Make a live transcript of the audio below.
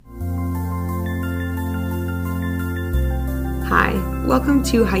Hi, welcome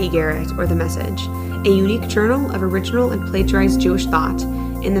to Ha'igeret, or The Message, a unique journal of original and plagiarized Jewish thought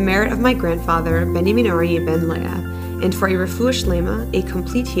in the merit of my grandfather, Benjamin Aryeh ben Leah, and for a refuah shlema, a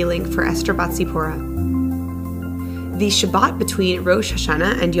complete healing for Esther bat Zipporah. The Shabbat between Rosh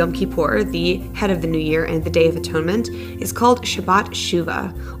Hashanah and Yom Kippur, the head of the New Year and the Day of Atonement, is called Shabbat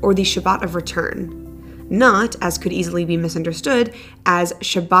Shuvah, or the Shabbat of Return. Not, as could easily be misunderstood, as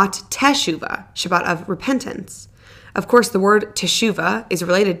Shabbat Teshuvah, Shabbat of Repentance. Of course, the word Teshuvah is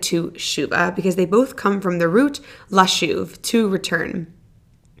related to Shuvah because they both come from the root lashuv, to return.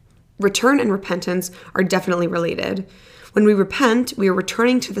 Return and repentance are definitely related. When we repent, we are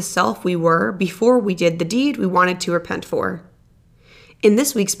returning to the self we were before we did the deed we wanted to repent for. In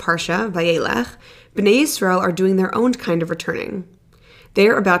this week's Parsha, Vayelech, Bnei Yisrael are doing their own kind of returning. They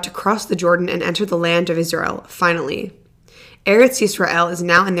are about to cross the Jordan and enter the land of Israel, finally. Eretz Yisrael is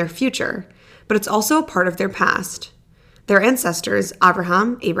now in their future, but it's also a part of their past. Their ancestors,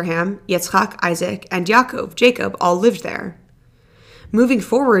 Abraham, Yitzchak, Isaac, and Yaakov, Jacob, all lived there. Moving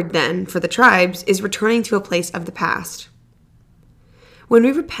forward, then, for the tribes, is returning to a place of the past. When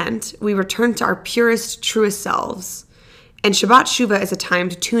we repent, we return to our purest, truest selves. And Shabbat Shuvah is a time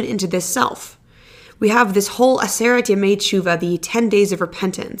to tune into this self. We have this whole Aseret Yemei Tshuva, the 10 days of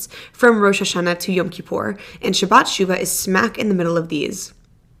repentance, from Rosh Hashanah to Yom Kippur, and Shabbat Shuvah is smack in the middle of these.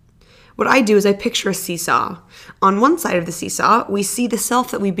 What I do is I picture a seesaw. On one side of the seesaw, we see the self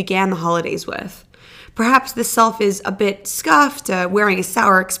that we began the holidays with. Perhaps this self is a bit scuffed, wearing a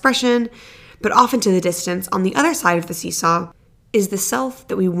sour expression, but off into the distance, on the other side of the seesaw, is the self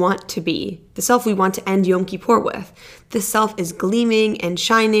that we want to be, the self we want to end Yom Kippur with. This self is gleaming and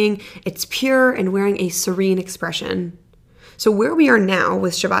shining, it's pure and wearing a serene expression. So where we are now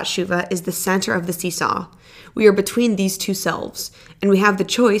with Shabbat Shuvah is the center of the seesaw. We are between these two selves, and we have the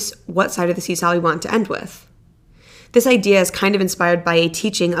choice what side of the seesaw we want to end with. This idea is kind of inspired by a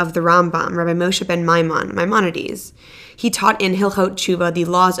teaching of the Rambam, Rabbi Moshe ben Maimonides. He taught in Hilchot Tshuva, the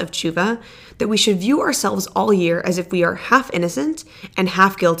laws of Tshuva, that we should view ourselves all year as if we are half innocent and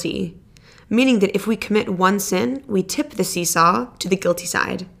half guilty, meaning that if we commit one sin, we tip the seesaw to the guilty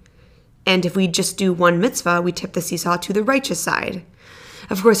side. And if we just do one mitzvah, we tip the seesaw to the righteous side.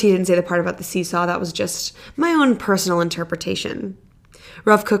 Of course, he didn't say the part about the seesaw, that was just my own personal interpretation.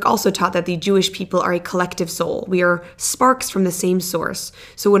 Rav Kook also taught that the Jewish people are a collective soul. We are sparks from the same source.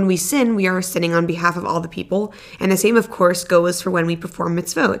 So when we sin, we are sinning on behalf of all the people. And the same, of course, goes for when we perform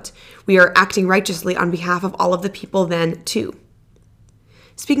mitzvot. We are acting righteously on behalf of all of the people then, too.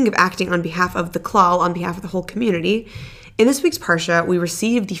 Speaking of acting on behalf of the klal, on behalf of the whole community, in this week's Parsha, we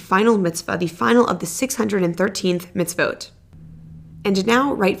received the final mitzvah, the final of the 613th mitzvot. And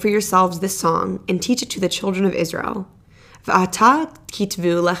now write for yourselves this song and teach it to the children of Israel. V'ata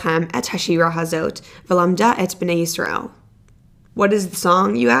kitvu lechem et hashira hazot, v'lamda et bnei Yisrael. What is the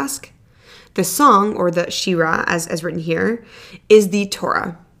song, you ask? The song, or the shira, as written here, is the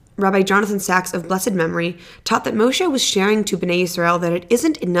Torah. Rabbi Jonathan Sacks of blessed memory taught that Moshe was sharing to Bnei Yisrael that it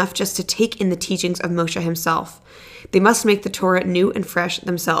isn't enough just to take in the teachings of Moshe himself. They must make the Torah new and fresh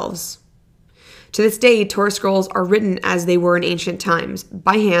themselves. To this day, Torah scrolls are written as they were in ancient times,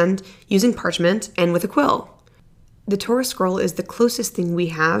 by hand, using parchment, and with a quill. The Torah scroll is the closest thing we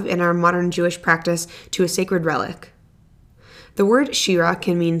have in our modern Jewish practice to a sacred relic. The word shira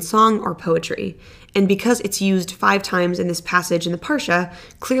can mean song or poetry, and because it's used 5 times in this passage in the Parsha,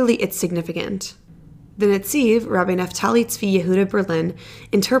 clearly it's significant. The Netziv, Rabbi Naftali Tzvi Yehuda Berlin,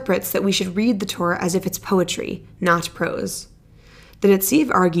 interprets that we should read the Torah as if it's poetry, not prose. The Netziv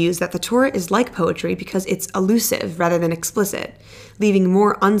argues that the Torah is like poetry because it's elusive rather than explicit, leaving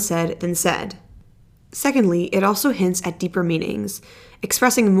more unsaid than said. Secondly, it also hints at deeper meanings,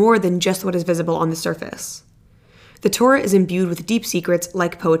 expressing more than just what is visible on the surface. The Torah is imbued with deep secrets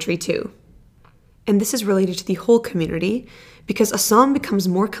like poetry too. And this is related to the whole community because a psalm becomes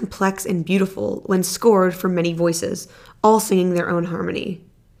more complex and beautiful when scored for many voices, all singing their own harmony.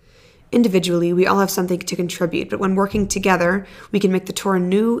 Individually, we all have something to contribute, but when working together, we can make the Torah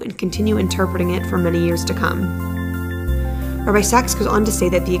new and continue interpreting it for many years to come. Rabbi Sacks goes on to say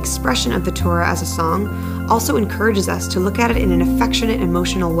that the expression of the Torah as a song also encourages us to look at it in an affectionate,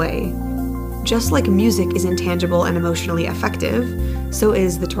 emotional way. Just like music is intangible and emotionally effective, so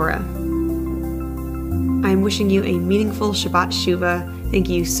is the Torah. I am wishing you a meaningful Shabbat Shuvah. Thank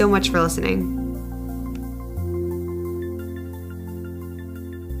you so much for listening.